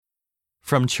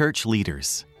From Church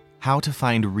Leaders, How to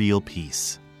Find Real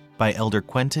Peace by Elder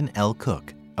Quentin L.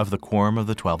 Cook of the Quorum of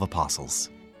the 12 Apostles.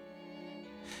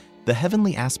 The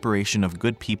heavenly aspiration of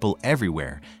good people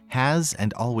everywhere has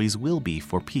and always will be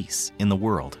for peace in the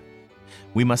world.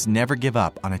 We must never give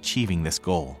up on achieving this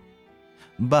goal.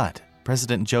 But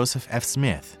President Joseph F.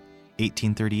 Smith,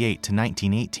 1838 to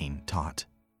 1918, taught,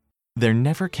 "There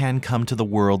never can come to the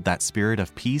world that spirit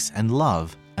of peace and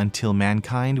love until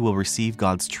mankind will receive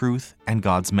God's truth and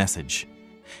God's message,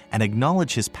 and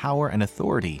acknowledge His power and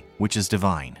authority, which is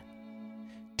divine."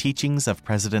 Teachings of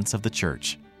Presidents of the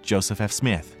Church, Joseph F.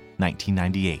 Smith,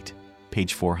 1998,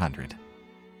 page 400.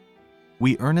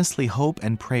 We earnestly hope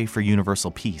and pray for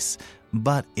universal peace,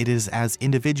 but it is as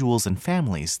individuals and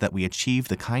families that we achieve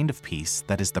the kind of peace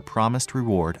that is the promised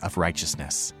reward of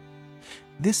righteousness.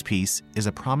 This peace is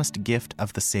a promised gift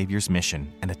of the Savior's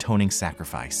mission and atoning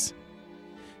sacrifice.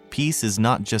 Peace is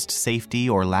not just safety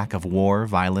or lack of war,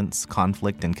 violence,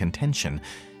 conflict, and contention.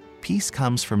 Peace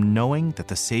comes from knowing that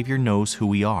the Savior knows who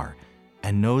we are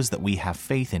and knows that we have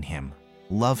faith in Him,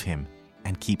 love Him,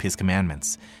 and keep His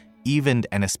commandments, even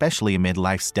and especially amid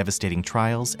life's devastating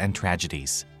trials and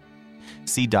tragedies.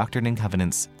 See Doctrine and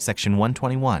Covenants, section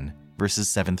 121, verses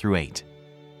 7 through 8.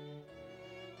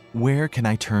 Where can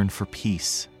I turn for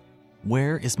peace?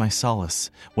 Where is my solace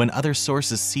when other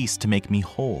sources cease to make me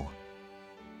whole?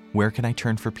 Where can I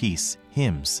turn for peace?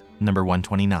 Hymns, number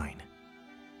 129.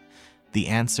 The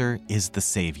answer is the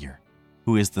Savior,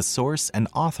 who is the source and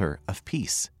author of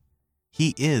peace.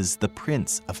 He is the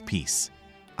Prince of Peace.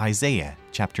 Isaiah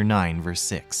chapter 9, verse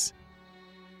 6.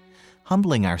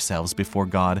 Humbling ourselves before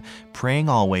God, praying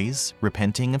always,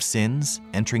 repenting of sins,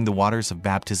 entering the waters of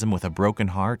baptism with a broken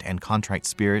heart and contrite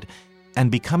spirit, and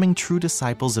becoming true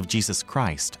disciples of Jesus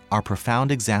Christ are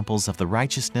profound examples of the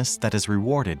righteousness that is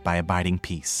rewarded by abiding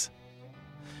peace.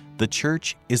 The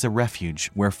church is a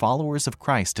refuge where followers of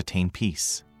Christ attain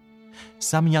peace.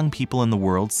 Some young people in the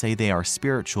world say they are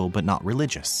spiritual but not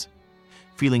religious.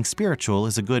 Feeling spiritual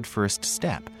is a good first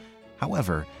step.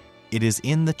 However, it is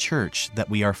in the church that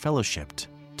we are fellowshipped,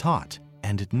 taught,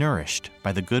 and nourished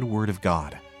by the good Word of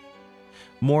God.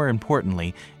 More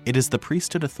importantly, it is the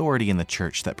priesthood authority in the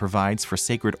church that provides for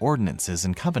sacred ordinances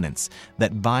and covenants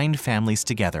that bind families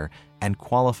together and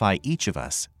qualify each of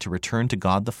us to return to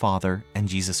God the Father and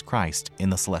Jesus Christ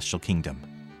in the celestial kingdom.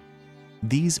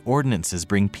 These ordinances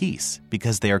bring peace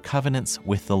because they are covenants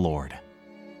with the Lord.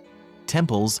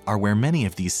 Temples are where many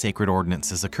of these sacred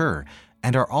ordinances occur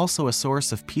and are also a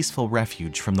source of peaceful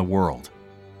refuge from the world.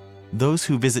 Those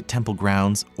who visit temple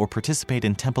grounds or participate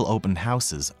in temple open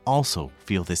houses also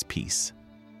feel this peace.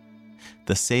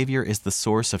 The Savior is the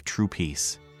source of true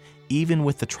peace. Even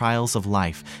with the trials of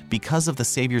life, because of the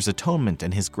Savior's atonement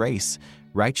and His grace,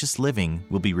 righteous living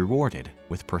will be rewarded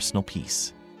with personal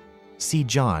peace. See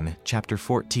John chapter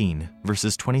 14,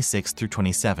 verses 26 through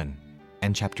 27,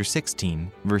 and chapter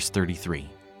 16, verse 33.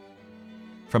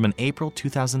 From an April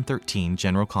 2013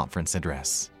 General Conference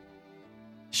address.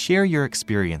 Share your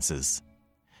experiences.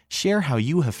 Share how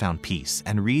you have found peace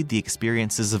and read the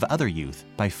experiences of other youth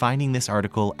by finding this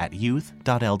article at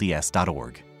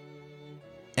youth.lds.org.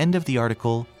 End of the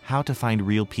article, How to Find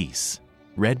Real Peace,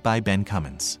 read by Ben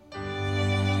Cummins.